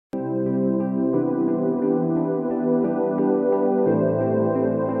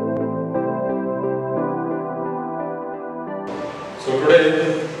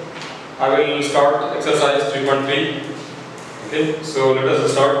today I will start exercise 3.3. Okay, so let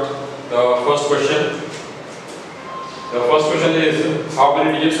us start the first question. The first question is, how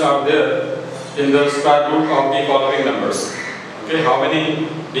many digits are there in the square root of the following numbers? Okay, how many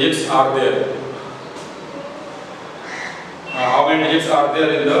digits are there? How many digits are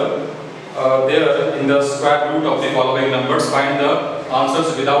there in the square root of the following numbers? Find the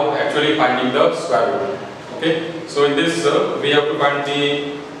answers without actually finding the square root. Okay, so in this we have to find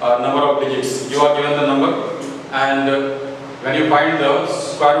the number of digits. You are given the number, and when you find the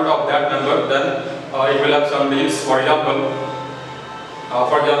square root of that number, then it will have some digits. For example,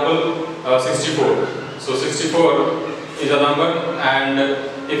 64. So 64 is a number, and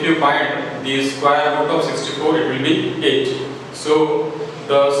if you find the square root of 64, it will be 8. So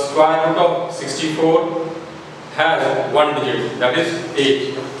the square root of 64 has one digit, that is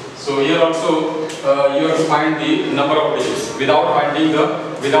 8. So here also you have to find the number of digits without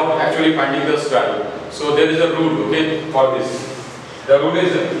actually finding the square root. So there is a rule, okay, for this. The rule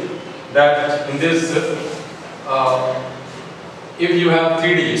is that in this, if you have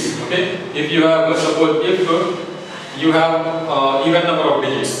 3 digits, okay, if you have you have even number of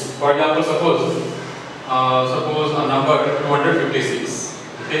digits. For example, suppose a number 256.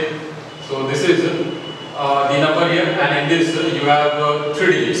 Okay, so this is the number here, and in this you have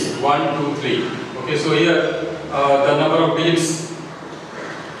 3 digits, 1, 2, 3. Okay, so here the number of digits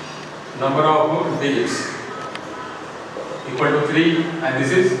equal to 3, and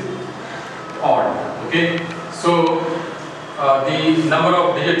this is odd. Okay, so the number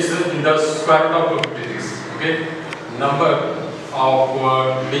of digits in the square root of 256. Okay, number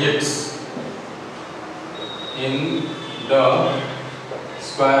of digits in the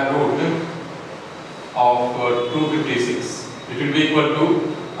square root of 256. It will be equal to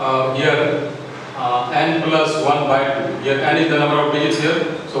here n plus 1 by 2. Here n is the number of digits here.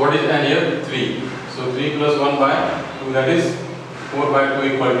 So what is n here? 3. So 3 plus 1 by 2, that is 4 by 2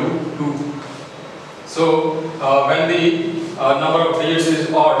 equal to 2. So when the number of digits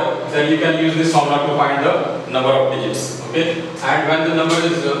is odd, then you can use this formula to find the number of digits. Okay, and when the number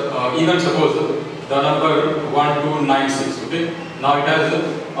is even, suppose the number 1296. Okay, now it has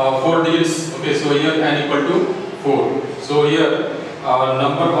 4 digits. Okay, so here n equal to 4. So here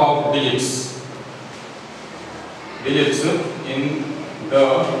number of digits in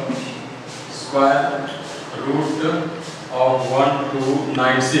the square root of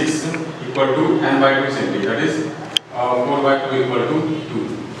 1296 equal to n by 2 simply, that is 4 by 2 equal to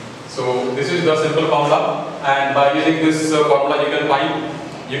 2. So this is the simple formula, and by using this formula you can find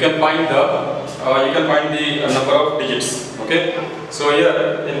the number of digits. Okay, so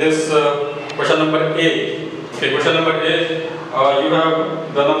here in this question number A, okay, question number A, you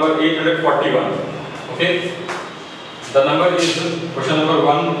have the number 841. Okay, the number is question number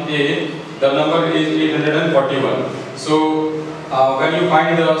 1A, the number is 841. So when you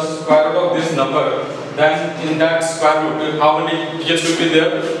find the square root of this number, then in that square root, how many digits will be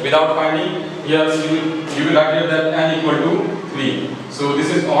there? Without finding, here you will write here that n equal to 3. So this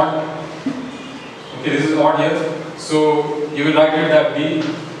is odd. Okay, this is odd here. So you will write here that the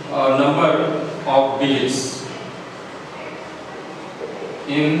number of digits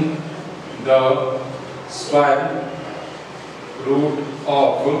in the square root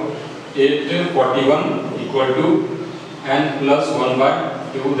of 841 equal to n plus 1 by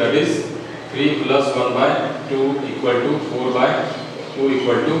 2, that is 3 plus 1 by 2 equal to 4 by 2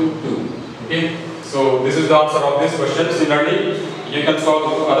 equal to 2. Okay, so this is the answer of this question. Similarly, you can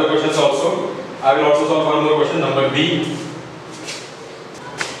solve other questions also. I will also solve one more question, number B.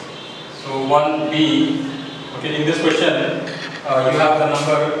 So 1B. Okay, in this question you have the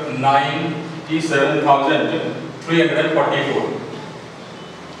number 97,344,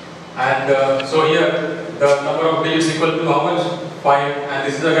 and so here the number of digits equal to how much? 5, and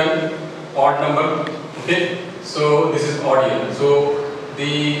this is again odd number. Okay, so this is odd here. So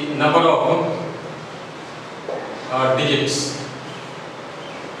the number of digits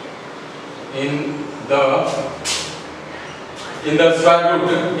in the square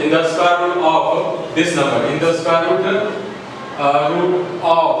root of this number, in the square root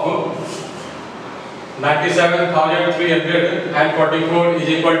of 97,344 is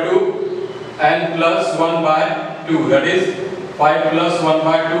equal to n plus 1 by 2, that is 5 plus 1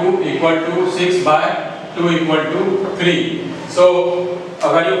 by 2 equal to 6 by 2 equal to 3. So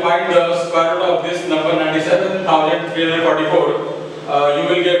when you find the square root of this number 97,344, you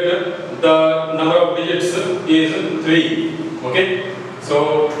will get the number of digits is 3. Okay,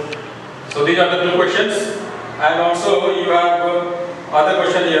 so these are the two questions, and also you have other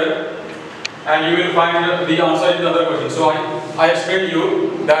question here, and you will find the answer in the other question. So I explained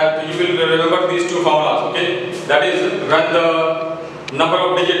you that you will remember these two formulas, okay? That is, when the number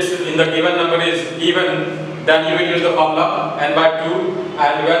of digits in the given number is even, then you will use the formula n by 2,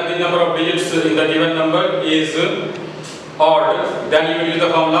 and when the number of digits in the given number is odd, then you will use the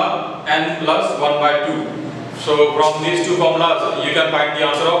formula n plus 1 by 2. So from these two formulas you can find the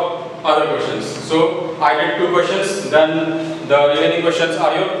answer of other questions. So I did two questions, then the remaining questions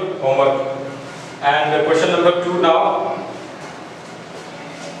are your homework. And question number 2 now,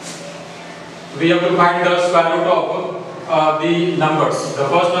 we have to find the square root of the numbers. The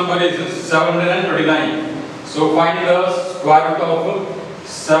first number is 729. So find the square root of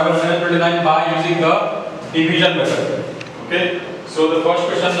 729 by using the division method. Okay. So the first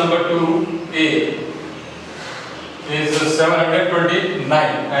question number 2a is 729,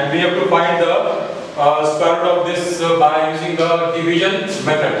 and we have to find the square root of this by using the division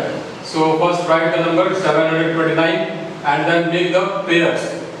method. So first write the number 729 and then make the pairs.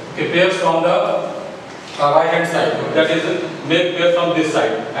 Okay, pairs from the right hand side. That is, make pair from this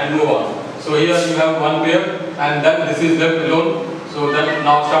side and move on. So here you have one pair and then this is left alone. So then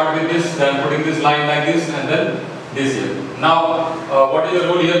now start with this, then putting this line like this and then this here. Now what is the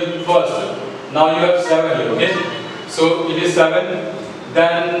rule here? First, now you have 7 here. Okay. So it is 7.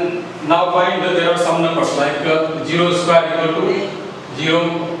 Then now find that there are some numbers like 0 square equal to 0,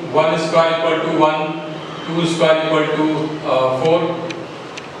 1 square equal to 1, 2 square equal to 4,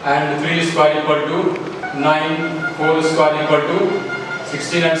 and 3 square equal to 9, 4 square equal to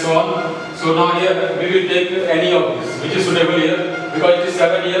 16, and so on. So now here we will take any of this which is suitable here, because it is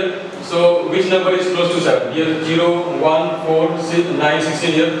 7 here. So which number is close to 7? Here 0, 1, 4, 6, 9,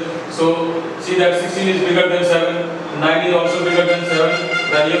 16 here. So see that 16 is bigger than 7, 9 is also bigger than 7,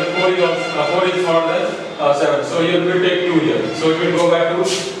 then here 4 is also, 4 is smaller than 7. So here we will take 2 here. So it will go back to,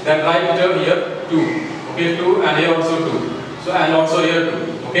 then write here 2. Okay, 2, and here also 2. So and also here 2.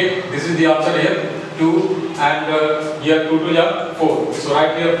 Okay, this is the answer here 2, and here 2 to 4. So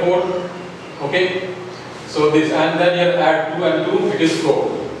write here 4. Okay, so this, and then here add 2 and 2, it is 4.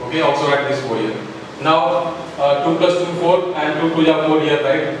 Okay, also write this 4 here. Now 2 plus 2 4 and 2 to 4 here,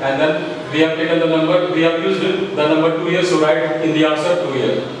 right? And then we have taken the number, we have used the number 2 here, so write in the answer 2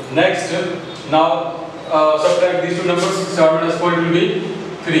 here. Next, now subtract these two numbers, 7 minus 4 will be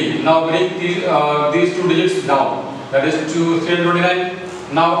 3. Now bring these two digits down, that is 329.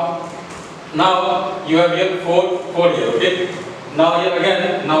 Now you have here 4 here. Okay. Now here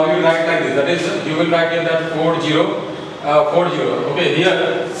again, now you will write like this, that is, you will write here that 40. Okay,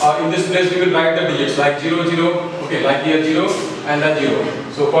 here in this place we will write the digits like 0, 0, okay, like here 0 and then 0.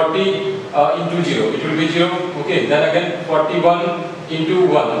 So 40 into 0, it will be 0. Okay, then again 41 into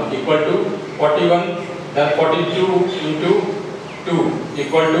 1 equal to 41, then 42 into 2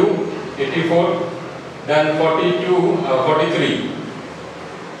 equal to 84, then 43.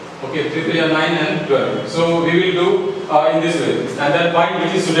 Okay, 3, 3 and 9 and 12. So we will do in this way, and then find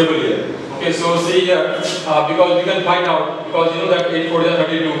which is suitable here. Okay, so see here, because we can find out, because you know that 8 4 is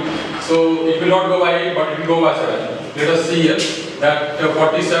 32, so it will not go by 8 but it will go by 7. Let us see here that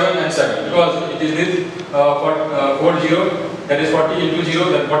 47 and 7, because it is this 40, that is 40 into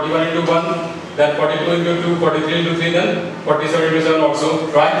 0, then 41 into 1, then 42 into 2, 43 into 3, then 47 into 7 also.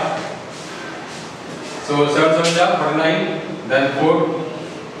 Try. So 7 7 are 49, then 4.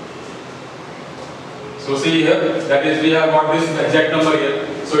 So see here, that is, we have got this exact number here.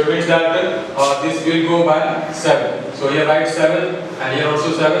 So it means that this will go by 7. So here write 7, and here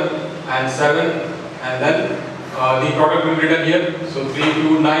also 7, and 7, and then the product will be written here. So 3,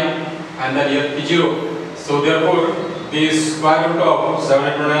 2, 9, and then here 0. So therefore, the square root of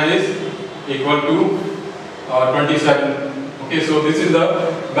 729 is equal to 27. Okay, so this is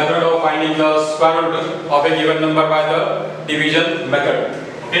the method of finding the square root of a given number by the division method.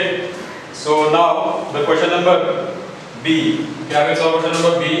 Okay. So now the question number B. Okay, I will solve question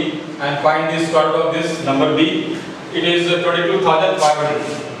number B and find the square root of this number B. It is 22,500.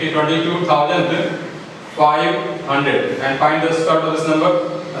 Okay, 22,500, and find the square root of this number.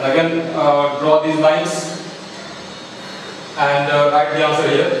 And again draw these lines and write the answer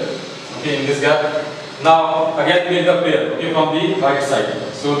here. Okay, in this gap. Now again make the pair. Okay, from the right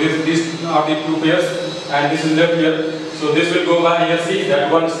side. So these are the two pairs, and this is left here. So this will go by here. See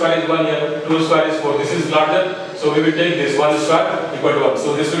that 1 square is 1 here, 2 square is 4. This is larger, so we will take this 1 square equal to 1.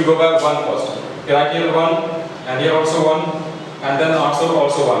 So this will go by 1 first. Okay, right here 1, and here also 1, and then answer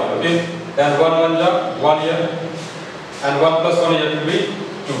also 1. Okay, then 1 1 1 here, and 1 plus 1 here will be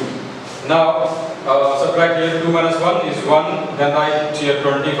 2. Now subtract here 2 minus 1 is 1. Then write here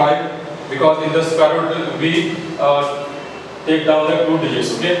 25, because in the square root we take down the 2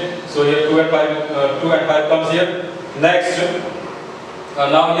 digits. Okay, so here 2 and 5 comes here. Next,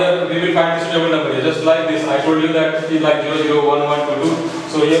 now here we will find the suitable number here. Just like this, I told you that it is like 0, 0, 1, 1, 2, 2.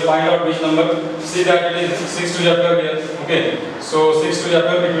 So here find out which number. See that it is 6 to the 12 here. Okay. So 6 to the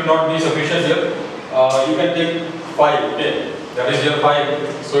 12, it will not be sufficient here. You can take 5. Okay. That is here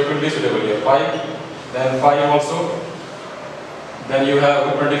 5. So it will be suitable here. 5. Then 5 also. Then you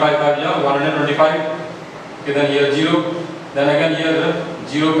have 25, 5, yeah, 125. Okay, then here 0. Then again here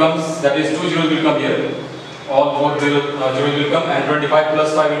 0 comes, that is 2 zeros will come here. All both zeros will come, and 25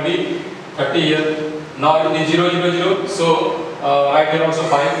 plus 5 will be 30 here. Now it is 0, 0, 0. So right here also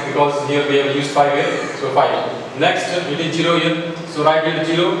 5, because here we have used 5 here. So 5. Next it is 0 here. So right here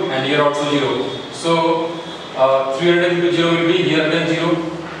 0, and here also 0. So 300 into 0 will be here again 0.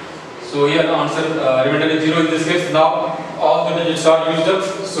 So here the answer remainder is 0 in this case. Now all the digits are used up.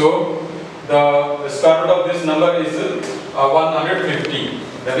 So the square root of this number is 150.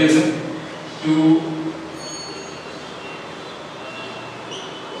 That is 2.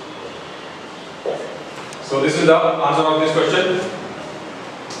 So this is the answer of this question.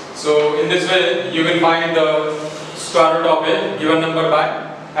 So in this way you will find the square root of a given number by,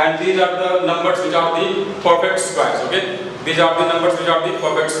 and these are the numbers which are the perfect squares. Okay, these are the numbers which are the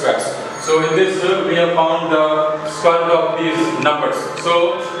perfect squares. So in this we have found the square root of these numbers.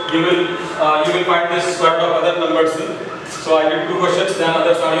 So you will find this square root of other numbers. So I did 2 questions, then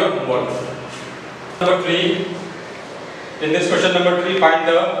others are your homework. Number 3. In this question number 3, find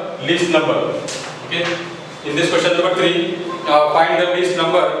the least number. Okay. In this question number 3, find the least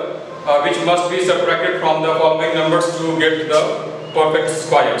number which must be subtracted from the following numbers to get the perfect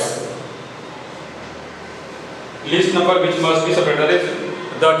squares. Least number which must be separated, that is,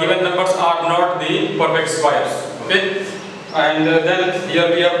 the given numbers are not the perfect squares. Okay, and then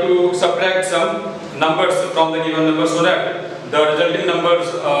here we have to subtract some numbers from the given number so that the resulting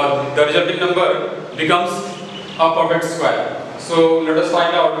number becomes a perfect square. So let us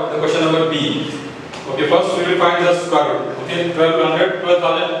find out the question number B. Okay, first we will find the square root. Okay,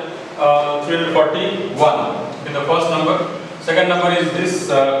 12,341. Okay, the first number. Second number is this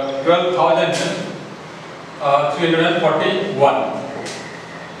 12,341.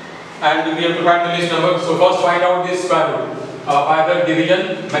 And we have to find the least number. So first find out this square root by the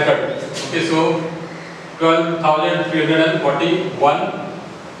division method. Okay, so 12,341,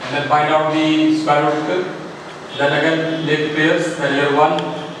 and then find out the square root. Then again make pairs. Then here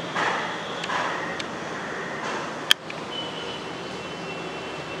 1.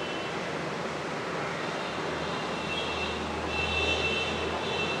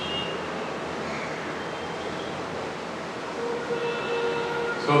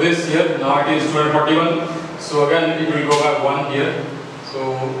 So this here, now it is 241. So again it will go by 1 here. So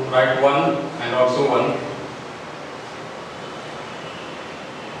write 1 and also 1.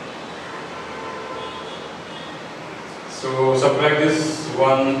 So subtract this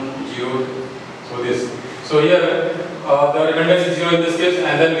 1, 0. So this. So here the remainder is 0 in this case,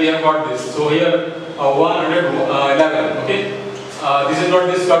 and then we have got this. So here 111. Okay. This is not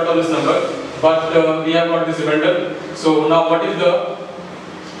this part of this number, but we have got this remainder. So now what is the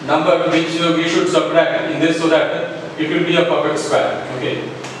number which we should subtract in this so that it will be a perfect square? Okay.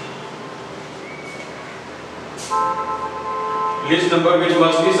 Least number which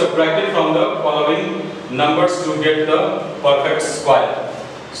must be subtracted from the following numbers to get the perfect square.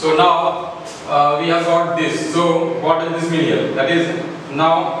 So now we have got this. So what does this mean here? That is,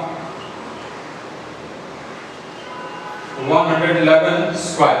 now 111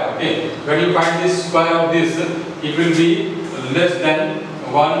 square. Okay. When you find this square of this, it will be less than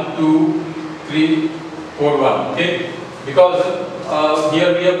 1, 2, 3, 4, 1. Okay, because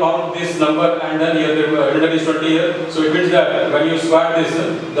here we have found this number, and then here the remainder is 20 here. So it means that when you square this,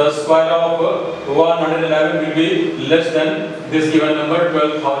 the square of 111 will be less than this given number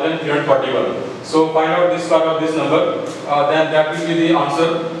 12,341. So find out the square of this number, then that will be the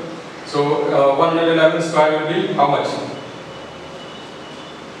answer. So 111 square will be how much?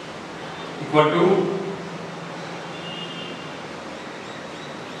 Equal to,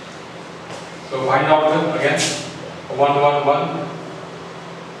 so find out again 111.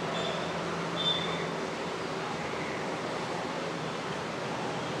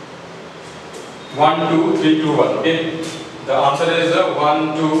 One, two, three, two, one. Okay. The answer is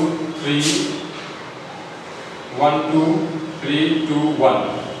 1, 2, 3. 1, 2, 3, 2,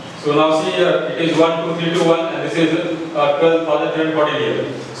 1. So now see here, it is 1, 2, 3, 2, 1, and this is 12,340 here.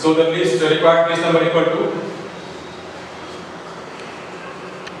 So the least required least number equal to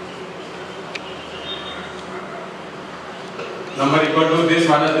number equal to this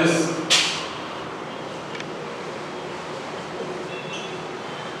minus this.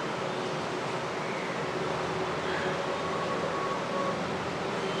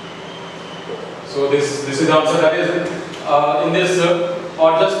 is the answer. That is in this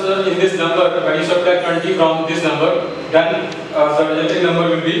or just in this number, when you subtract 20 from this number, then the resulting number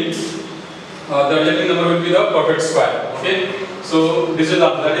will be the perfect square. Okay. So this is the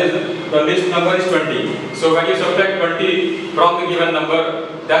answer. That is the least number is 20. So when you subtract 20 from the given number,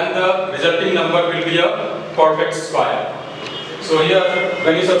 then the resulting number will be a perfect square. So here,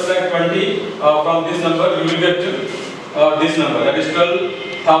 when you subtract 20 from this number, you will get this number, that is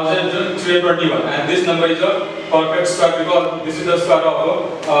 12,321, and this number is a perfect square because this is the square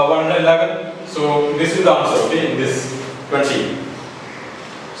of 111. So this is the answer, okay, in this 20.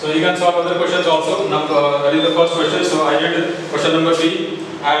 So you can solve other questions also. That is the first question. So I did question number B,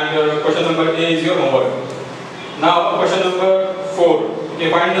 and question number A is your homework. Now question number 4. Okay,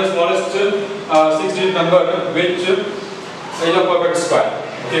 find the smallest 6-digit number which is a perfect square.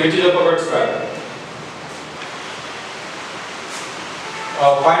 Okay, which is a perfect square.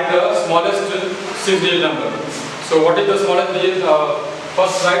 Find the smallest 6-digit number. So what is the smallest digit?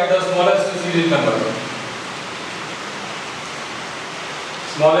 First write the smallest 6-digit number.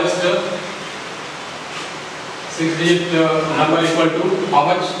 Smallest 6-digit number equal to how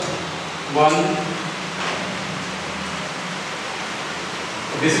much? 1.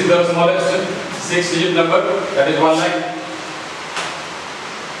 This is the smallest 6-digit number, that is 1 lakh.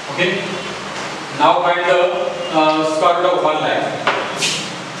 Okay. Now find the square root of 1 lakh.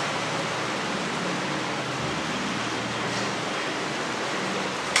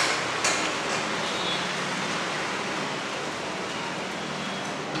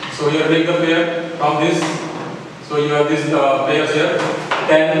 So here take the pair from this. So you have these pairs here,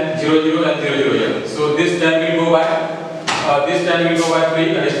 10, 0, 0 and 0, 0 here. So this 10 will go by, this 10 will go by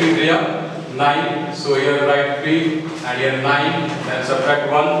 3, that is 3, 3, 9. So here write 3 and here 9, then subtract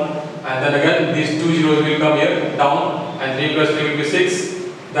 1, and then again these 2 zeros will come here down, and 3 plus 3 will be 6.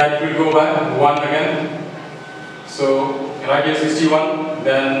 That will go by 1 again. So write here 61,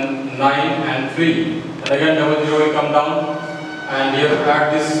 then 9 and 3, and again double 0 will come down, and here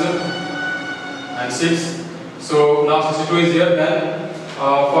add this and 6. So now 62 is here, then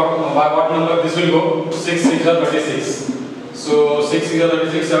by what number this will go? 6 6 are 36. So 6 6 are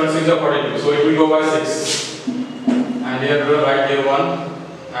 36, 7 6 are 42. So it will go by 6. And here write here 1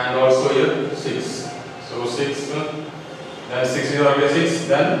 and also here 6. So 6, then 6 is 36,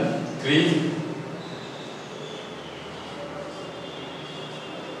 then 3.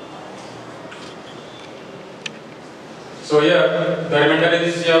 So here the remainder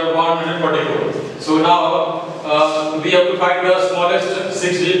is here 144. So now we have to find the smallest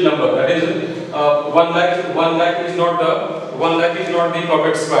 6-digit number. That is 1 lakh is not the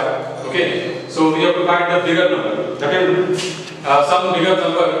perfect square. Okay. So we have to find the bigger number. That is some bigger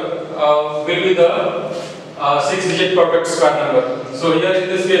number will be the 6-digit perfect square number. So here in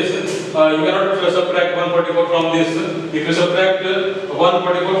this case you cannot subtract 144 from this. If you subtract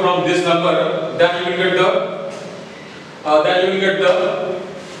 144 from this number, then you will get the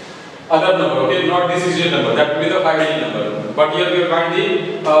other number, okay, not the 6-digit number, that will be the 5-digit number. But here we will find the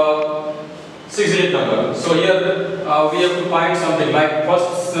 6-digit number. So here we have to find something like,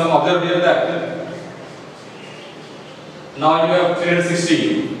 first observe here that now you have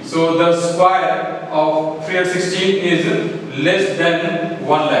 316. So the square of 316 is less than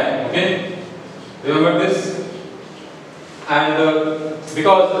 1 lakh, okay? Remember this? And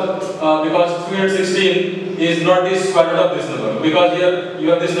because 316 is not the square root of this number, because here you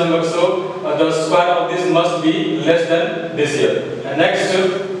have this number, so the square of this must be less than this here. And next,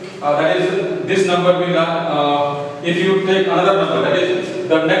 that is this number will if you take another number, that is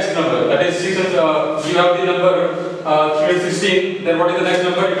the next number, that is 600, you have the number 316, then what is the next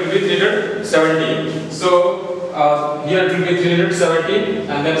number? It will be 370. So here it will be 370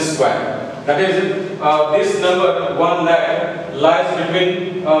 and then square. That is this number 1 lakh lies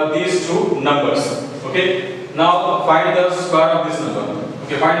between these two numbers. Okay. Now find the square of this number.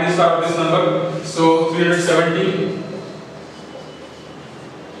 Okay, find the square of this number. So 370.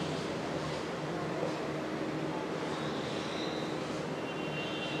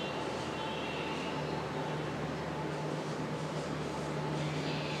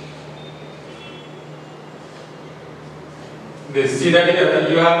 See that here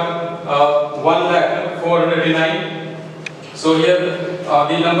you have 1,489. So here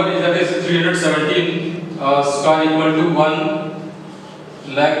the number is, that is 317 square equal to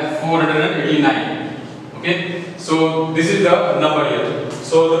 1,489. Okay. So this is the number here.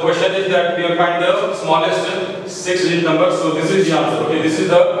 So the question is that we will find the smallest 6-digit number. So this is the answer. Okay. This is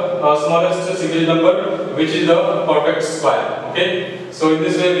the smallest 6-digit number, which is the perfect square. Okay. So in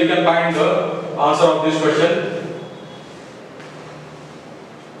this way we can find the answer of this question.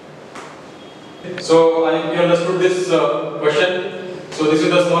 So I hope you understood this question. So this is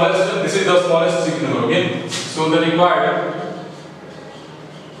the smallest 6 number. Okay. So the required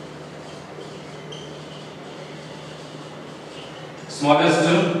smallest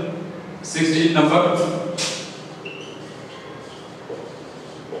 6-digit number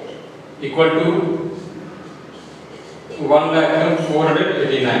equal to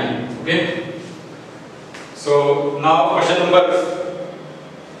 1,489,000. Okay. So now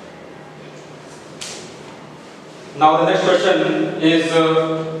the next question is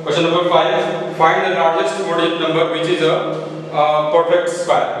question number 5. Find the largest 4-digit number which is a perfect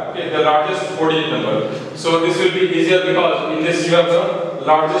square. Okay, the largest 4-digit number. So this will be easier because in this you have the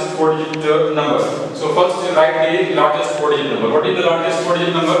largest 4-digit number. So first you write the largest 4-digit number. What is the largest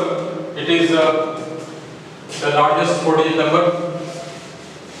 4-digit number? It is the largest 4-digit number.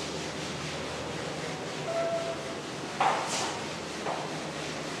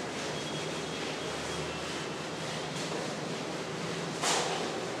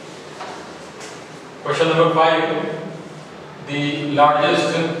 Question number 5. The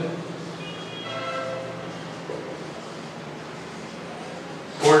largest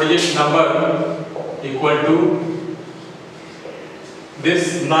 4-digit number equal to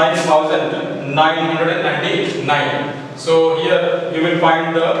this 9,999. So here you will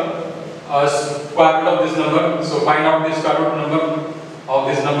find the square root of this number. So find out the square root number of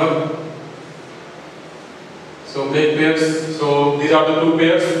this number. So make pairs. So these are the 2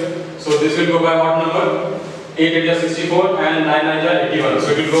 pairs. So this will go by what number? 8 8 is 64 and 9 9 is 81.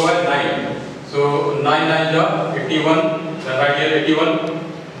 So it will go by 9. So 9 9 is 81. Then right here 81.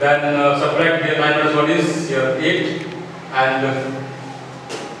 Then subtract here 9 minus 1 is here 8. And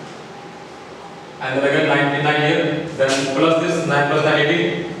then again 99 here. Then plus this 9 plus 9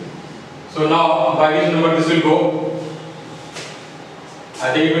 18. So now by which number this will go? I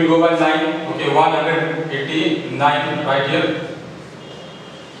think it will go by 9. Okay, 189 right here.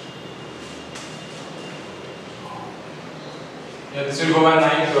 Yeah, this will go by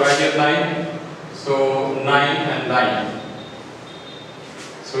 9. So right here 9. So 9 and 9.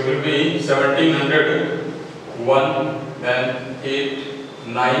 So it will be 1700, 1, then 8,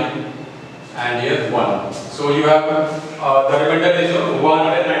 9, and here 1. So you have the remainder is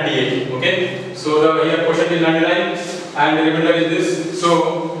 198. Okay. So the here quotient is 99 and the remainder is this.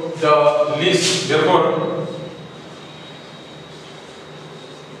 So the least, therefore,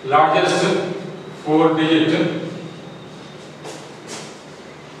 largest 4-digit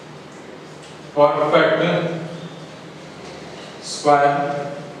perfect square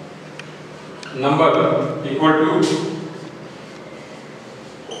number equal to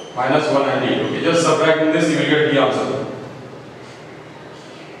minus 198. Okay, just subtracting this you will get the answer.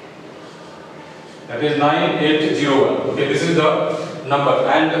 That is 9801. Okay, this is the number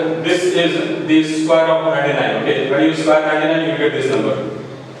and this is the square of 99. Okay, when you square 99 you will get this number.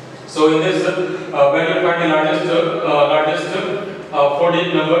 So in this when you find the largest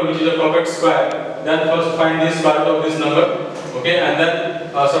 4-digit number which is a perfect square, then first find the square root of this number. Okay, and then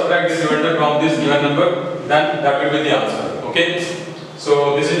subtract this remainder from this given number, then that will be the answer. Okay,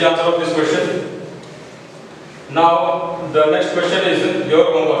 so this is the answer of this question. Now the next question is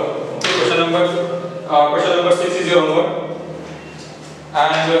your homework. Okay, question number 6 is your homework,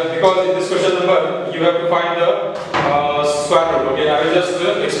 and because in this question number you have to find the square root. Okay, I will just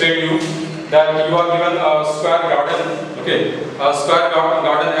explain to you that you are given a square garden. Okay, a square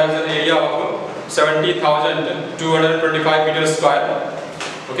garden has an area of 70,225 meters square.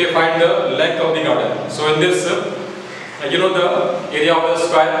 Okay, find the length of the garden. So in this, you know the area of the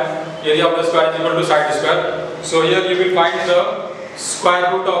square. Area of the square is equal to side square. So here you will find the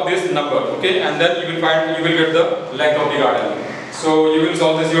square root of this number. Okay, and then you will get the length of the garden. So you will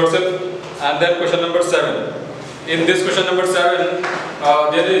solve this yourself. And then question number 7. In this question number 7,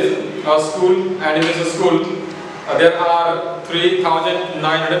 there is a school, and in this school there are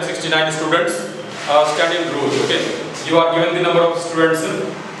 3,969 students standing rows. Okay, you are given the number of students,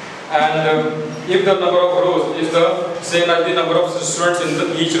 and if the number of rows is the same as the number of students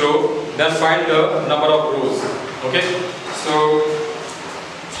in each row, then find the number of rows. Okay, so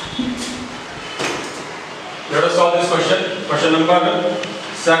let us solve this question. Question number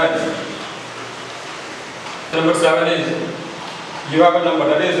 7. Number 7 is, you have a number,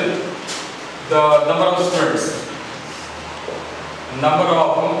 that is the number of students. Number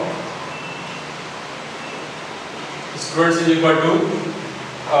of students is equal to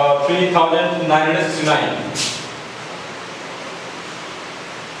 3,969.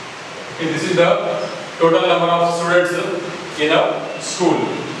 Okay, this is the total number of students in a school.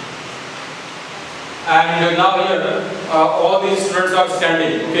 And now here all these students are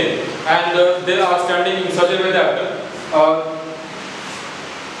standing. Okay, and they are standing in such a way that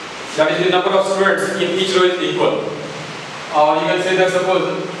that is the number of students in each row is equal. You can say that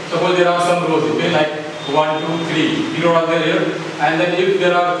suppose there are some rows, okay, like 1, 2, 3. 3 rows are there here, and then if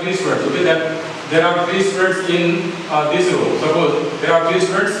there are 3 students, okay, that there are 3 students in this row. Suppose there are 3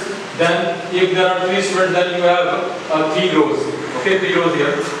 students, then if there are 3 students, then you have 3 rows. Okay, 3 rows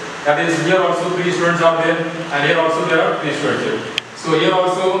here. That is, here also 3 students are there, and here also there are 3 students here. So here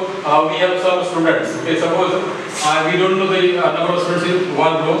also we have some students. Okay, suppose we don't know the number of students in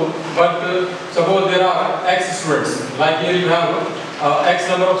one row, but suppose there are x students. Like here you have x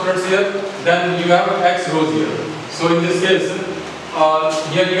number of students here, then you have x rows here. So in this case,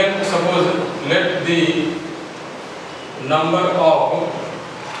 here you can suppose let the number of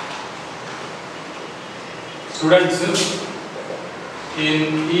students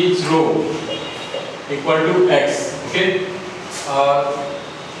in each row equal to x. Okay.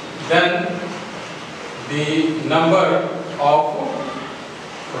 Then the number of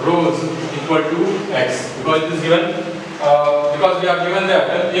rows equal to x, because it is given, because we are given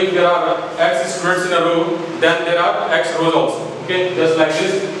that if there are x students in a row, then there are x rows also. Okay, just like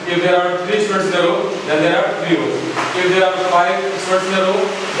this. If there are 3 students in a row, then there are 3 rows. If there are 5 students in a row,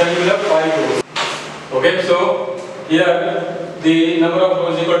 then you will have 5 rows. Okay, so here the number of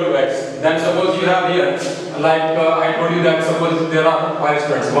rows equal to x. Then suppose you have here, like I told you that suppose there are 5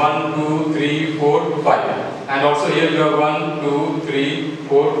 students, 1, 2, 3, 4, 5, and also here you have 1, 2, 3,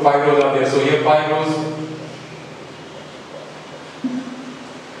 4, 5 rows are there. So here 5 rows.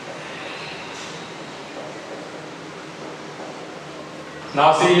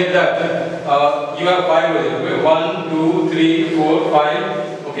 Now see here that you have 5 rows. Okay, 1, 2, 3, 4,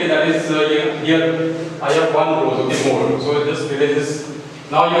 5. Okay, that is here I have 1 rows. Okay, more. So just delete this.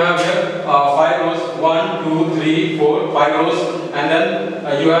 Now you have here 5 rows. 1, 2, 3, 4, 5 rows, and then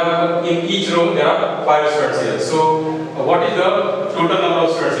you have in each row there are 5 students here. So what is the total number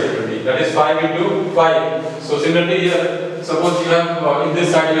of students here will be? That is 5 into 5. So similarly here, suppose you have in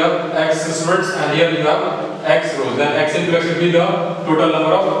this side you have x students, and here you have x rows. Then x into x will be the total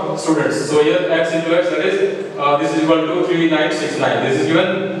number of students. So here x into x, that is this is equal to 3969. This is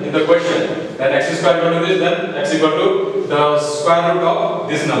given in the question. Then x square equal to this, then x equal to the square root of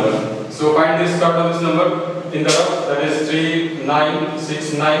this number. So find this square root of this number in the row, that is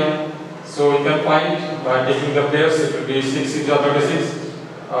 3969. So you can find by taking the pairs. It will be 6 is 36, 6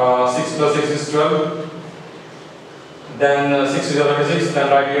 plus 6 is 12, then 6 is 36, then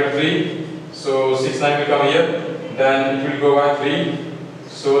write here 3. So 69 will come here, then it will go by 3.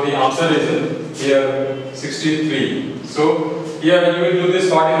 So the answer is here 63. So here you will do this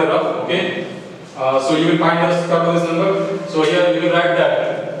part in the rough. Okay. So you will find the square root of this number. So here you will write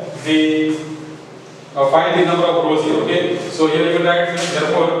that the find the number of rows here. Okay. So here you will write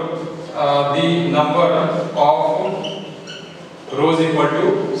therefore the number of rows equal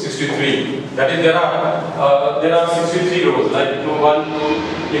to 63. That is there are 63 rows. Like 1, 2.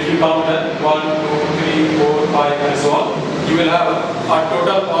 If you count that 1, 2, 3, 4, 5, and so on, you will have a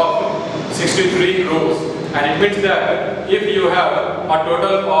total of 63 rows. And it means that if you have a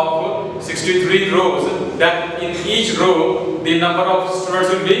total of 63 rows, then in each row the number of students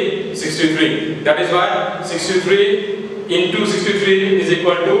will be 63. That is why 63 into 63 is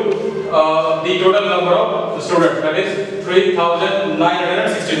equal to the total number of students, that is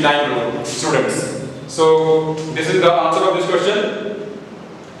 3,969 students. So this is the answer of this question.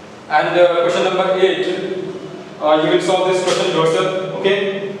 And question number 8, you will solve this question yourself.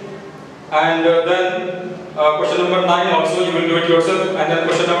 Okay. And then question number 9 also you will do it yourself. And then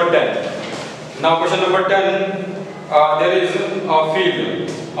question number 10. Now question number 10, there is a field.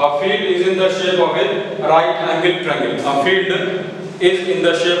 A field is in the shape of a right angled triangle. A field is in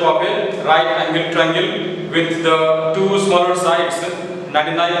the shape of a right angled triangle with the two smaller sides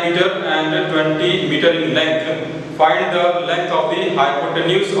 99 meter and 20 meter in length. Find the length of the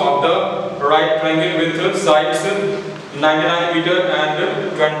hypotenuse of the right triangle with sides 99 meter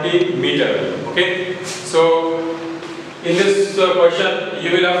and 20 meter. Okay. So in this question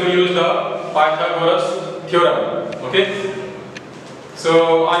you will have to use the Pythagoras theorem. Okay.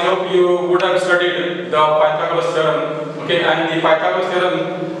 So I hope you would have studied the Pythagoras theorem. Okay, and the Pythagoras theorem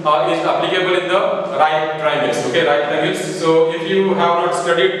is applicable in the right triangles. Okay, right triangles. So if you have not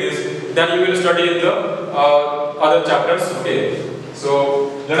studied this, then you will study in the other chapters. Okay. So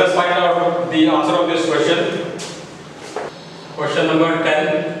let us find out the answer of this question. Question number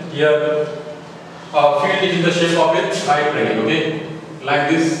 10. Here, field is in the shape of a right triangle. Okay, like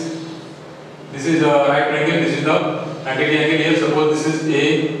this. This is a right triangle. This is the 90 angle here. Suppose this is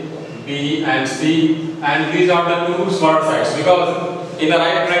A, B, and C, and these are the two smaller sides. Because in a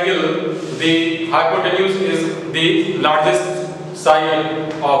right triangle, the hypotenuse is the largest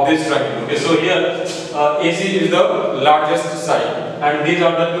side of this triangle. Okay, so here AC is the largest side, and these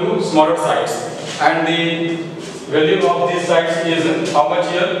are the two smaller sides. And the value of these sides is how much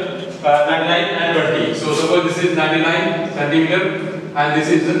here? 99 and 20. So suppose this is 99 centimeter and this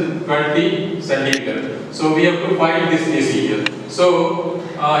is 20 centimeter. So we have to find this AC here. So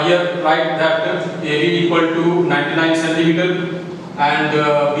here write that AB equal to 99 centimeter and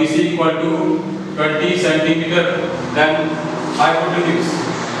BC equal to 20 centimeter. Then hypotenuse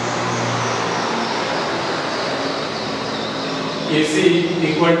AC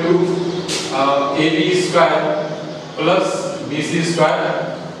equal to AB square plus BC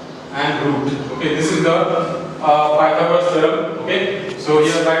square and root. Okay, this is the Pythagoras theorem. Okay, so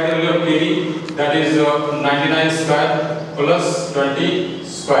here write the value of AB, that is 99 square plus 20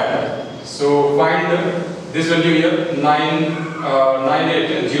 square. So find this value here,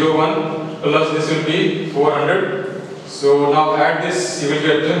 9801 plus this will be 400. So now add this, you will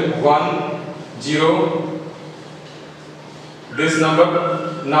get 1 0 this number.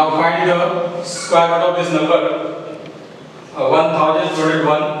 Now find the square root of this number,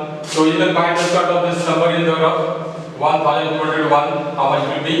 1201. So you can find the square root of this number in the rough, 1201, how much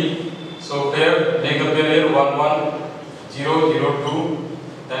will be? So here, make the pair here, 1 1 0 0 2,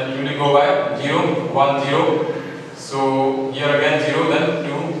 then you will go by 0 1 0. So here again 0, then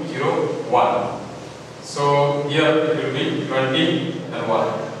 2 0 1. So here it will be 20 and 1.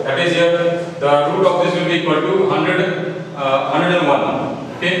 That is here the root of this will be equal to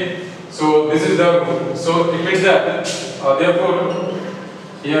 101. Okay. So this is the root. So it means that therefore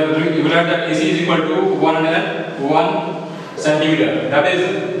here you will have that AC is equal to 101 centimeter. That is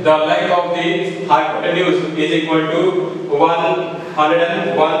the length of the hypotenuse is equal to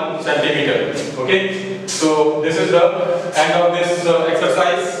 101 centimeter. Okay. So this is the end of this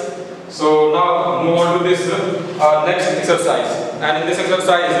exercise. So now move on to this next exercise. And in this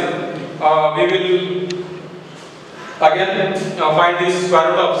exercise we will again find this square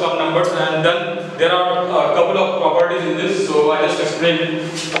root of some numbers, and then there are a couple of properties in this. So I just explained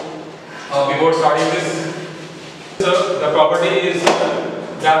before starting this. So the property is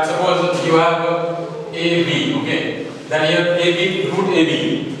that suppose you have AB, okay, then here AB, root AB.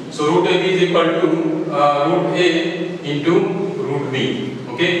 So root AB is equal to root A into root B,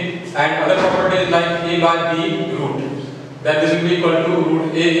 okay. And other property is like A by B root, that this will be equal to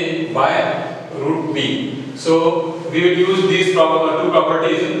root A by root B. So we will use these two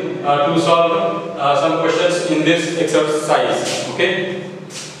properties to solve some questions in this exercise. Okay.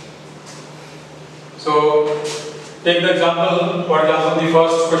 So take the example. For example, the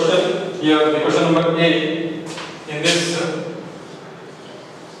first question here, the question number A. In this,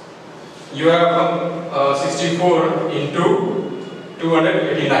 you have 64 into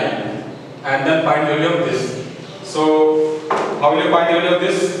 289, and then find the value of this. So how will you find the value of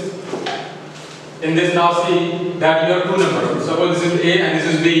this? In this, now see that you have two numbers. Suppose this is A and this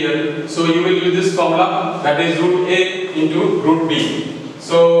is B here. So you will use this formula, that is root A into root B.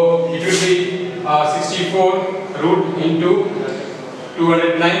 So it will be 64 root into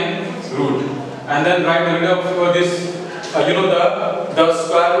 209 root. And then write the value of this. You know the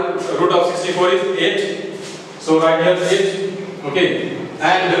square root of 64 is 8. So write here 8. Okay.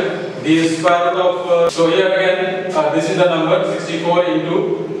 And the square root of so here again this is the number 64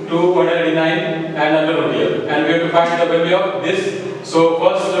 into 289 and under root here, and we have to find the value of this. So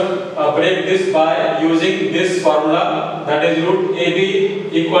first break this by using this formula, that is root AB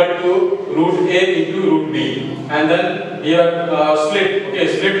equal to root A into root B, and then here split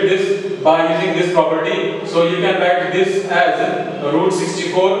this by using this property. So you can write this as root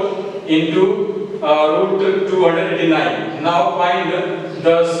 64 into root 289. Now find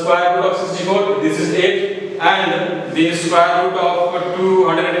the square root of 64, this is 8. And the square root of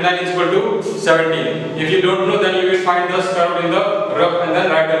 289 is equal to 17. If you don't know, then you will find the square root in the rough and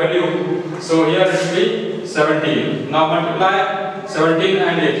then write the value. So here it will be 17. Now multiply 17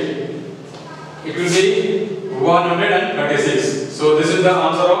 and 8. It will be 136. So this is the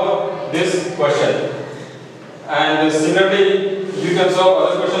answer of this question. And similarly, you can solve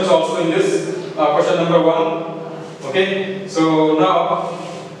other questions also in this question number 1. Okay. So now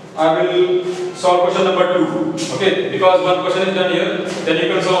I will solve question number 2. Okay, because one question is done here, then you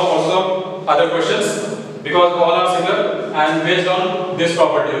can solve also other questions, because all are similar and based on this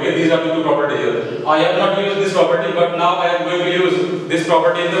property. Okay, these are the two properties here. I have not used this property, but now I am going to use this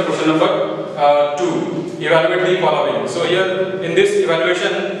property in the question number 2. Evaluate the following. So here in this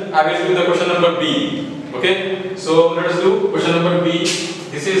evaluation, I will do the question number B. Okay, so let us do question number B.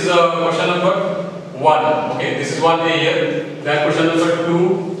 This is question number 1. 1. Okay, this is 1A here. Then question number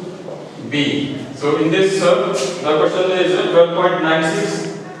 2B. So in this, the question is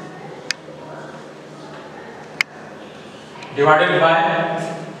 12.96 divided by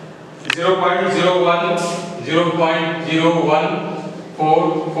 0.01,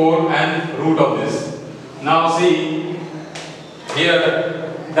 0.0144 and root of this. Now see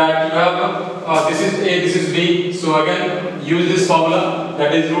here that you have this is A, this is B. So again use this formula,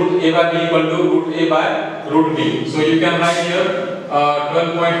 that is root A by B equal to root A by root B. So you can write here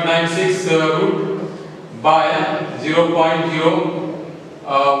 12.96 root by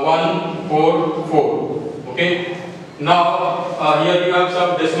 0.0144. Okay. Now here you have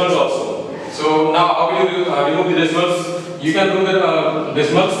some decimals also. So now how will you remove the decimals? You can do the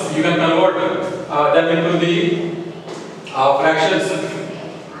decimals, you can convert them into the fractions.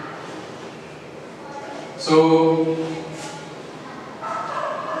 So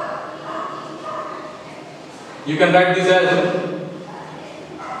you can write this as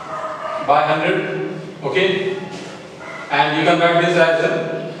by 100, okay, and you can write this as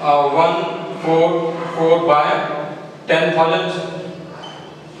 144 by 10,000.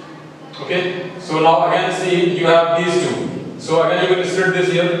 Okay, so now again see you have these two. So again you will split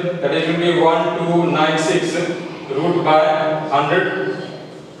this here, that is will be 1296 root by 100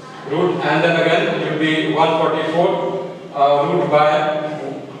 root, and then again it will be 144 root by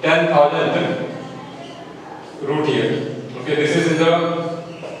 10,000 root here. Okay, this is in the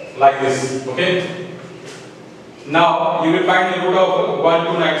like this. Okay. Now you will find the root of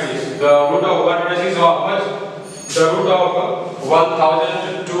 1296. The root of 196 is how much? The root of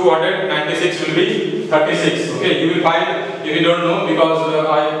 1296 will be 36. Okay, you will find if you don't know, because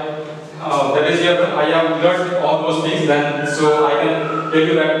that is here I have learned all those things, then so I can tell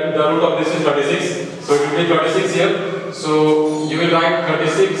you that the root of this is 36. So it will be 36 here. So you will write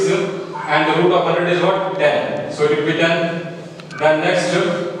 36 and the root of 100 is what? 10. So it will be 10. Then next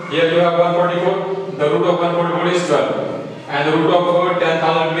here you have 144. The root of 144 is 12. And the root of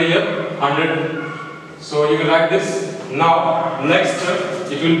 10,000 will be here 100. So you will write this. Now next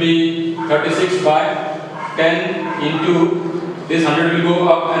it will be 36 by 10 into this 100 will go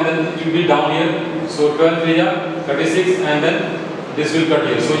up and then it will be down here. So 12 3 36 and then this will cut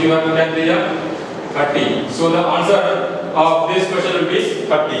here. So you have 10 3 30. So the answer of this question will be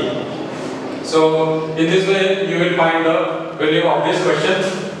 30. So in this way you will find the value of this question.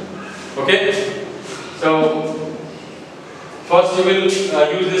 Okay. So first you will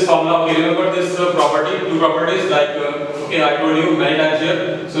use this formula. Okay, remember this property, two properties like okay, I told you many times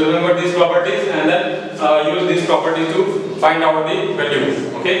here. So remember these properties and then use these properties to find out the value.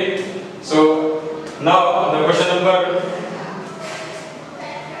 Okay. So now the question number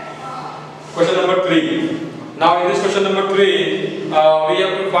 3. Now in this question number 3, we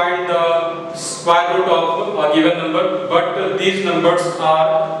have to find the square root of a given number, but these numbers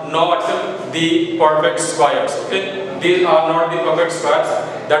are not the perfect squares. Okay, these are not the perfect squares.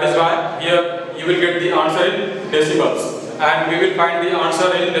 That is why here you will get the answer in decimals, and we will find the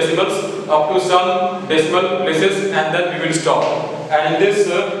answer in decimals up to some decimal places, and then we will stop. And in this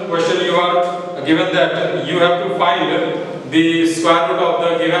question you are given that you have to find the square root of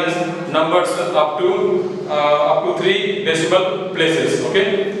the given numbers up to 3 decimal places.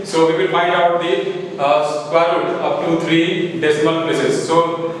 Okay, so we will find out the square root up to 3 decimal places. So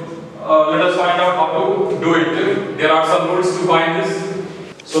let us find out how to do it. There are some rules to find this.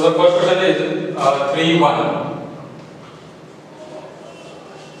 So the first question is 3 1.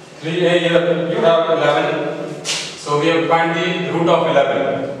 3a here you have 11. So we have to find the root of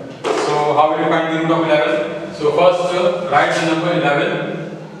 11. So how will you find the root of 11? So first write the number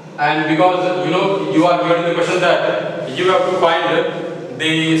 11, and because you are given the question that you have to find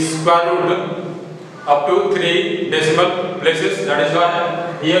the square root up to 3 decimal places, that is why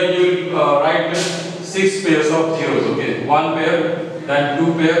here you will write 6 pairs of zeros. Okay, 1 pair, then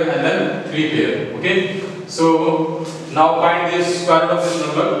 2 pair, and then 3 pair. Okay, so now find the square root of this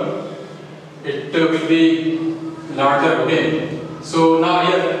number. It will be larger. Okay, so now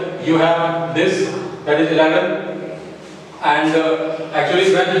here you have this, that is 11, and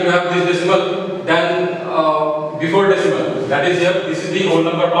actually when you have this decimal, then before decimal, that is here, this is the whole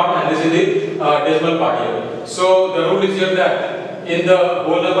number part and this is the decimal part here. So the rule is here that in the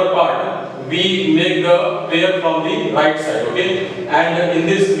whole number part we make the pair from the right side. Okay, and in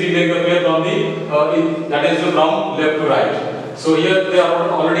this we make the pair from the that is from left to right. So here they are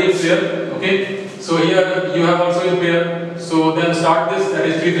already in pair. Okay, so here you have also in pair. So then start this, that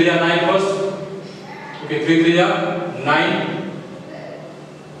is 3 3 and 9 first. Okay, 3 3 9.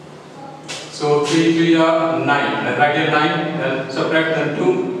 So 3 3 9. Then write here 9. Then subtract, then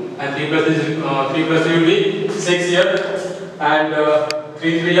 2, and 3 plus 3 will be 6 here, and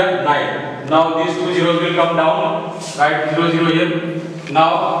 3 3 are 9. Now these two zeros will come down, write 0 0 here.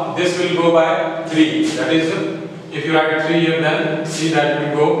 Now this will go by 3, that is, if you write 3 here, then see that it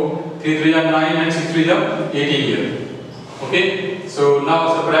will go 3 3 are 9 and 6 3 are 18 here. Okay, so now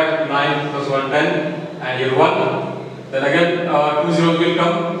subtract 9 plus 1 10, and here 1. Then again 2 zeros will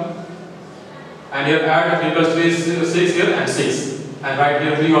come, and here add 3 plus 3 is 6 here and 6, and write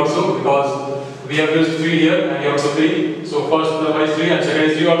here 3 also, because we have used 3 here and here also 3. So first number is 3 and second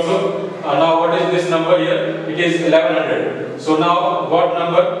is 3 also. Now what is this number here? It is 1100. So now what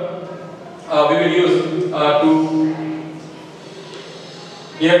number we will use to,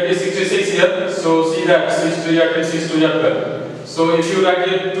 here it is 66 here. So see that 6 2 are 10, 6 2 are 12. So if you write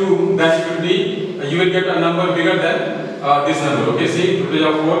here 2, then it will be, you will get a number bigger than this number. Okay, see 2 2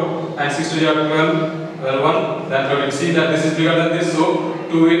 are 4 and 6 2 are 12, 1, then 13. See that this is bigger than this, so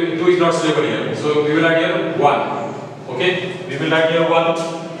 2 is not stable here. So we will write here 1. Okay, we will write here 1.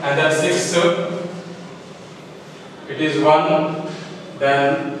 And then 6, it is 1,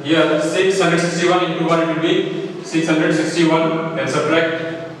 then here 661 into 1, it will be 661, then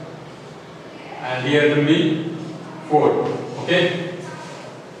subtract, and here it will be 4. Okay,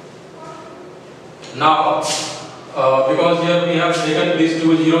 now because here we have taken these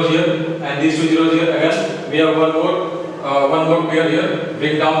two zeros here and these two zeros here, again we have one more pair here,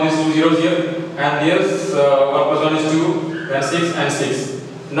 bring down these two zeros here, and here 1 plus 1 is 2, then 6 and 6.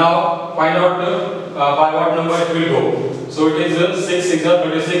 Now find out by what number it will go. So it is 6 6 are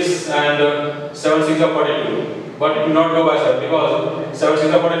 36 and 7 6 are 42. But it will not go by 7, because 7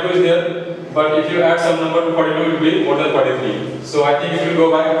 6 are 42 is there. But if you add some number to 42, it will be more than 43. So I think it will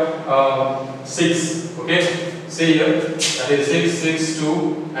go by 6. Okay. See here, that is 6 6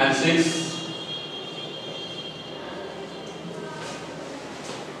 2 and 6.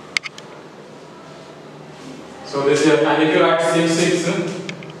 So this here, and if you add 6 6.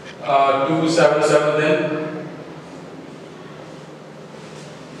 2 7 7 then,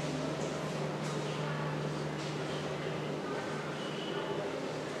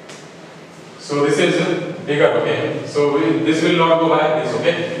 so this is bigger. Okay, so this will not go by this.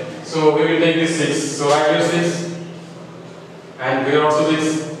 Okay, so we will take this 6, so write here 6, and here also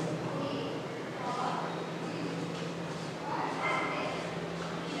 6.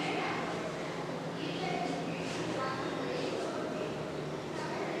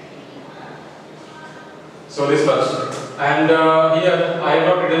 So this first, and here I have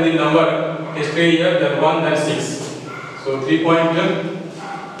not written the number, it is 3 here, then 1, then 6. So 3 point,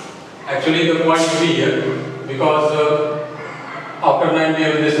 actually the point 3 here, because after 9 we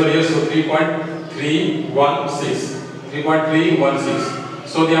have this one here, so 3.316, 3.316.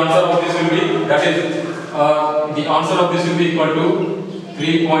 So the answer of this will be, that is, the answer of this will be equal to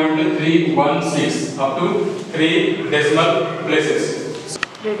 3.316 up to 3 decimal places.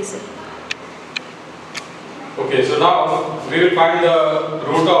 Ready, sir. Okay, so now we will find the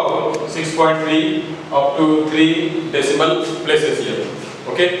root of 6.3 up to 3 decimal places here.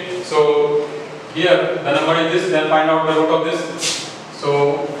 Okay, so here the number is this, then find out the root of this.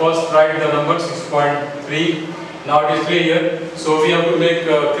 So first write the number 6.3. Now it is 3 here. So we have to make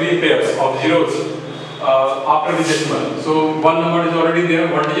 3 pairs of zeros after the decimal. So one number is already there,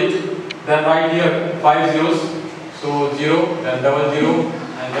 1 digit. Then write here 5 zeros. So 0, then double 0,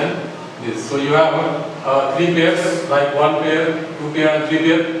 and then this. So you have 3 pairs, like 1 pair, 2 pair, and 3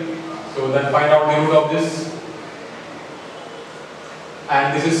 pair. So then find out the root of this.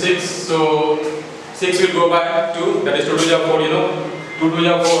 And this is 6. So 6 will go by 2. That is 2 to the 4. You know, 2 to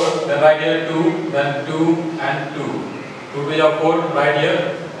the 4. Then write here 2. Then 2 and 2. 2 to the 4. Write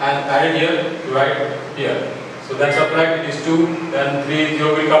here and add it here. To write here. So then subtract. It is 2. Then 3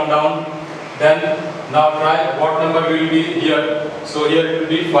 0 will come down. Then now try what number will be here. So here it will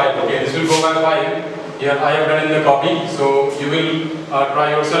be 5. Okay, this will go by 5. Here I have done in the copy. So you will try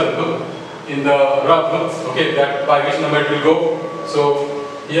yourself in the rough. Okay, that by which number it will go. So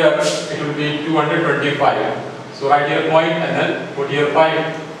here it will be 225. So write here point and then put here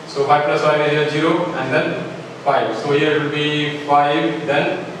 5. So 5 plus 5 is here 0 and then 5. So here it will be 5,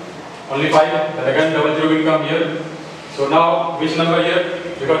 then only 5. Then again double 0 will come here. So now which number here?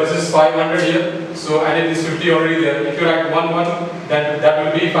 Because this is 500 here, so added this 50 already there. If you write 1 1, then that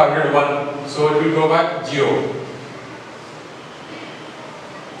will be 501. So it will go back 0.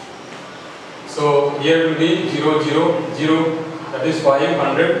 So here it will be 0 0 0. That is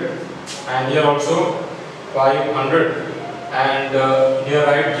 500, and here also 500, and here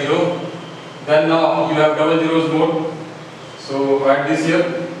write 0. Then now you have double zeros more. So write this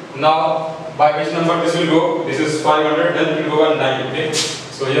here. Now by which number this will go? This is 500, then it will go on 9. Okay.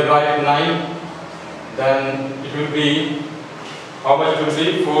 So here write 9, then it will be, how much it will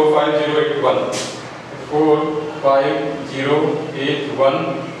be? 45081.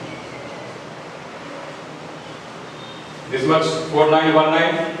 45081. This much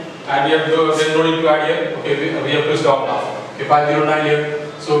 4919, and we have to, there's no need to add here. Okay, we have to stop now. Okay, 509 here.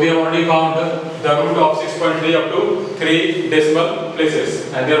 So we have already found the root of 6.3 up to 3 decimal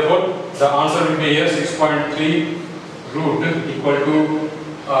places, and therefore the answer will be here 6.3 root equal to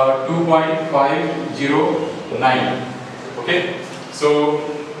 2.509. Okay, so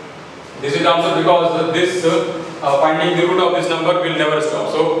this is the answer, because this finding the root of this number will never stop.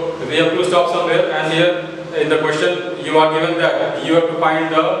 So we have to stop somewhere, and here in the question you are given that you have to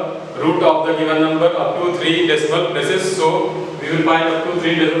find the root of the given number up to 3 decimal places. So we will find up to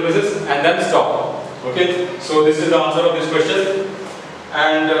 3 decimal places and then stop. Okay, so this is the answer of this question.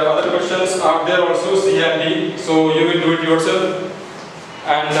 And other questions are there also, C and D. So you will do it yourself,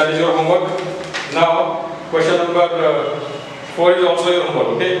 and that is your homework. Now question number 4 is also your homework.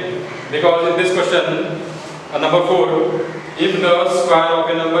 Okay, because in this question number 4, if the square of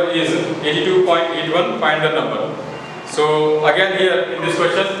a number is 82.81, find the number. So again here in this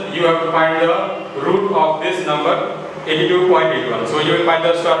question you have to find the root of this number 82.81. So you will find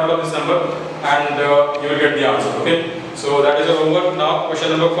the square root of this number, and you will get the answer. Okay, so that is your homework. Now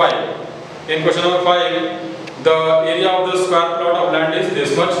question number 5. In question number 5, the area of the square plot of land is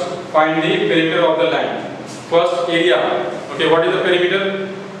this much. Find the perimeter of the land. First, area. Okay, what is the perimeter?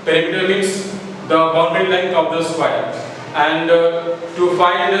 Perimeter means the boundary length of the square. And to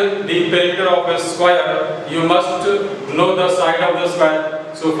find the perimeter of a square, you must know the side of the square.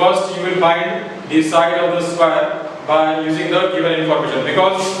 So first you will find the side of the square by using the given information,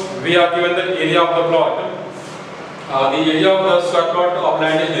 because we are given the area of the plot. The area of the square plot of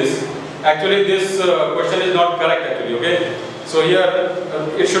land is this. Actually this question is not correct actually. Okay, so here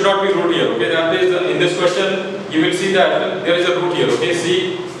it should not be root here. Okay, that is in this question you will see that there is a root here. Okay,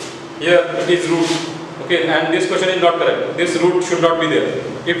 see here it is root. Okay, and this question is not correct. This root should not be there.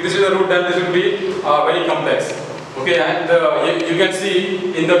 If this is a root, then this will be very complex. Okay, and you can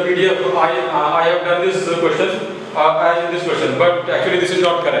see in the PDF I have done this question as in this question, but actually this is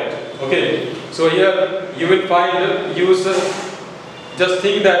not correct. Okay, so here you will find just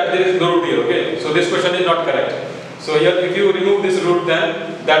think that there is no root here. Okay, so this question is not correct. So here if you remove this root,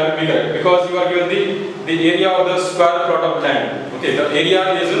 then that will be correct, because you are given the area of the square plot of land. Okay, the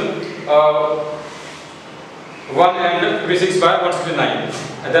area is 1 and 56 by 169,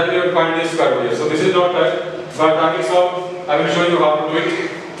 and then we will find this square root here. So this is not correct, but I will show you how to do it.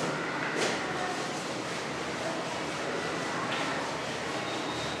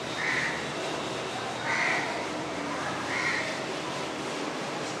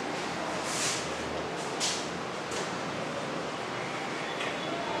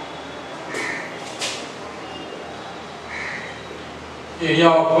 Area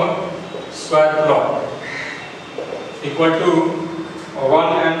of a square plot equal to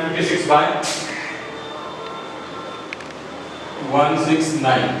 1 and 56 by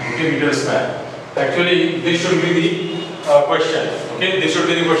 169, okay, meter square. Actually this should be the question. Okay, this should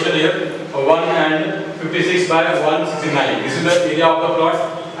be the question here. 1 and 56 by 169. This is the area of the plot,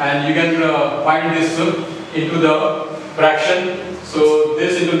 and you can find this into the fraction. So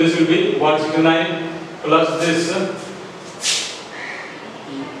this into this will be 169 plus this.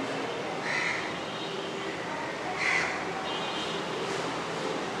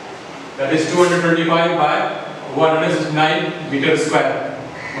 That is 225 by 169 meter square.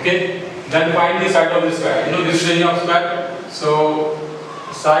 Okay, then find the side of the square. You know this is area of square, so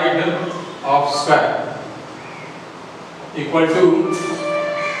side of square equal to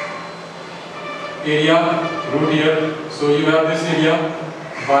area root here. So you have this area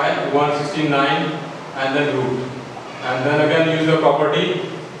by 169 and then root, and then again use the property.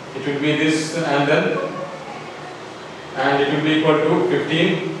 It will be this, and then it will be equal to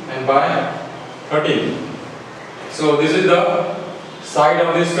 15 and by 13. So this is the side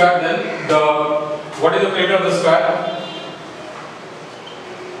of the square. Then what is the perimeter of the square?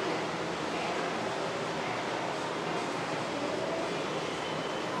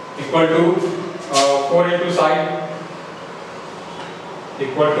 Equal to 4 into side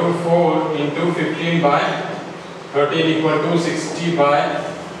equal to 4 into 15 by 13 equal to 60 by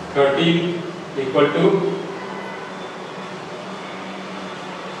 13 equal to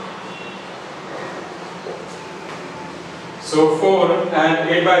So 4 and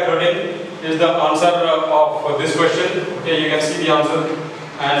 8 by 13 is the answer of this question. Okay, you can see the answer,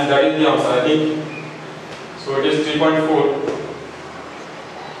 and that is the answer, I think. So it is 3.4.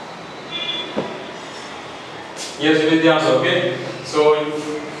 Yes, it is the answer. Okay. So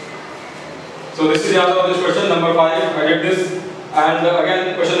this is the answer of this question number 5. I did this, and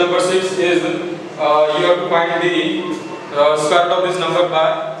again question number 6 is you have to find the square root of this number by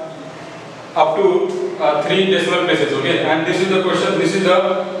up to 3 decimal places. Okay, and this is the question. This is the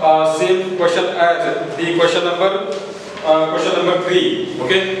same question as the question number 3.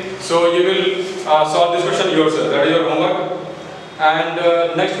 Okay, so you will solve this question yourself. That is your homework. And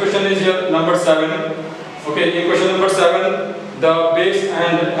next question is here number 7. Okay, in question number 7, the base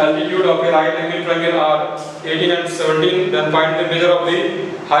and altitude of a right angle triangle are 18 and 17. Then find the measure of the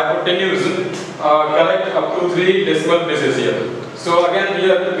hypotenuse. Correct up to 3 decimal places here. So again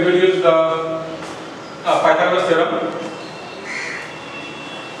here we will use the Pythagoras theorem.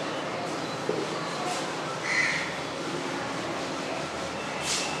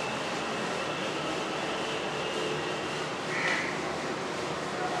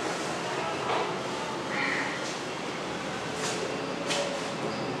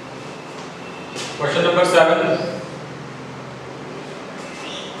 Question number 7.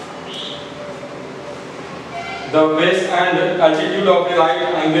 The base and altitude of a right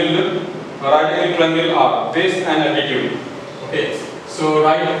angle triangle are base and altitude. Okay, so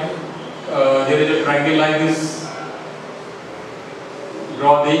here is a triangle like this.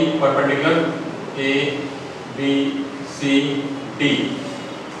 Draw the perpendicular A, B, C, D,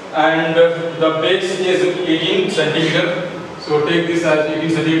 and the base is 18 centimeter. So take this as 18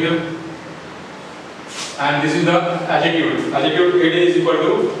 centimeter. And this is the altitude. Altitude AD is equal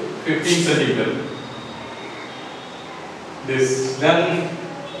to 15 centimeter. This. Then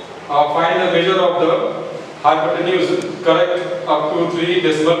find the measure of the hypotenuse. Correct up to 3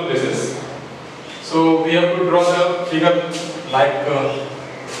 decimal places. So we have to draw the figure like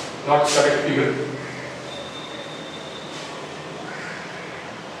not correct figure.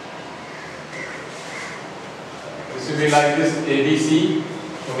 This will be like this ABC.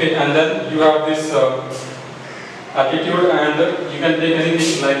 Okay, and then you have this altitude, and you can take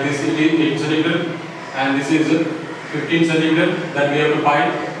anything like this 8 centimeter, and this is 15 centimeter. Then we have to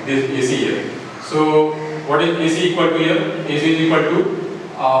find this AC here. So what is AC equal to here? AC is equal to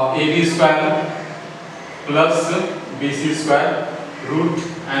AB square plus BC square root,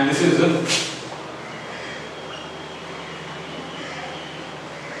 and this is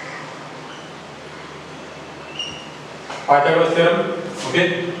Pythagoras theorem.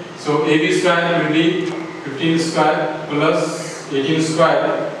 Okay, so AB square will be 15 square plus 18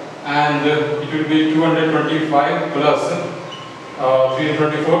 square, and it will be 225 plus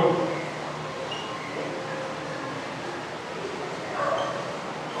 324.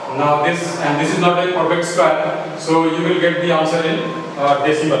 Now this is not a perfect square, so you will get the answer in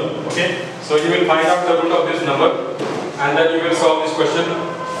decimal. Okay, so you will find out the root of this number, and then you will solve this question.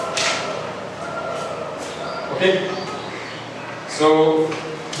 Okay, so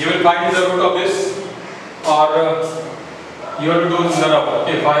you will find the root of this, or you have to do the number.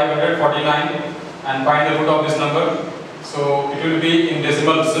 Okay, 549, and find the root of this number. So it will be in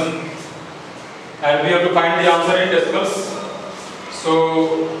decimals, and we have to find the answer in decimals.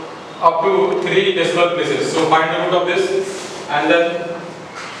 So up to 3 decimal places. So find the root of this, and then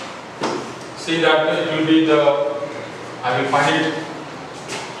see that it will be I will find it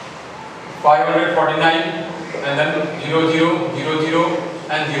 549, and then 0, 0, 0, 0,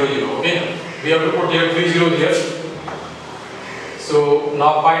 and 0, 0. Okay, we have to put here 3 zeros here. So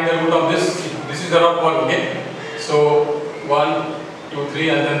now find the root of this. This is the root 1. Okay, so 1, 2, 3,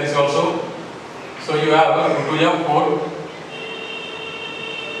 and then this also. So you have root 2 4.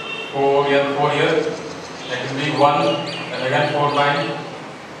 4 here, 4 here, that will be 1, and again 4, 9,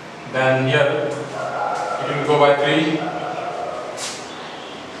 then here it will go by 3,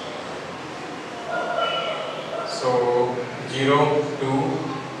 so 0, 2,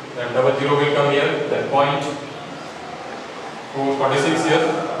 then double 0 will come here, then point, 4, 46 here,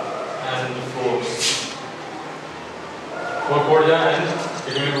 and 4, 4, 4 ja, and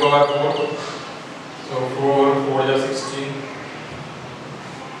it will go by 4, so 4, 4 ja, 16,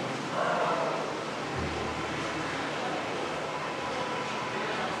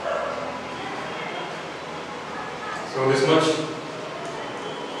 so this much.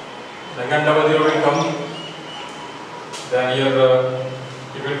 Again double 0 will come. Then here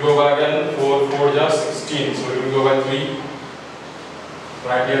it will go by again 4, 4 just 16. So it will go by 3.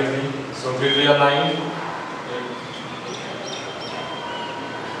 Right here 3. So 3, 3 are 9.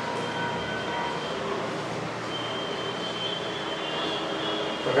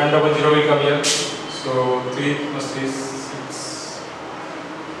 Again double 0 will come here. So 3 plus 3 6,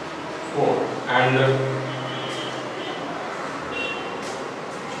 4, and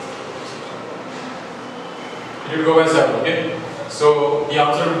it will go by 7. Okay, So the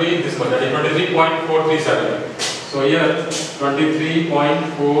answer would be this much, that is 23.437. So here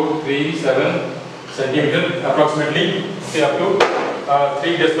 23.437 centimeter approximately, okay, up to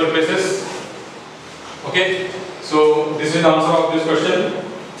 3 decimal places. Okay, so this is the answer of this question.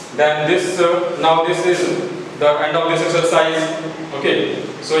 Then this now this is the end of this exercise. Okay,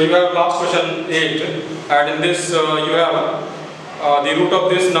 so you have last question 8, and in this you have the root of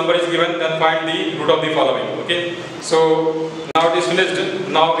this number is given, then find the root of the following. Okay, so now it is finished.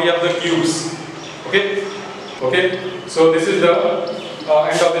 Now we have the cubes. Okay, so this is the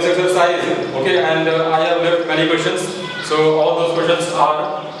end of this exercise. Okay, and I have left many questions, so all those questions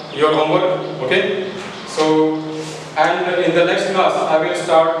are your homework. Okay, so and in the next class I will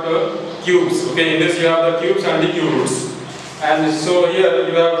start cubes. Okay, in this you have the cubes and the cube roots. And so here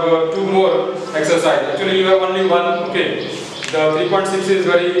you have 2 more exercises. Actually you have only one. Okay, the 3.6 is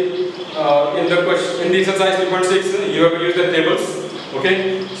very in the question, in the exercise 3.6 you have to use the tables.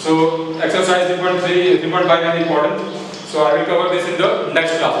 Okay, so exercise 3.3, 3.5 is important. So I will cover this in the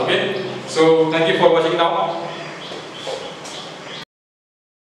next class. Okay, so thank you for watching now.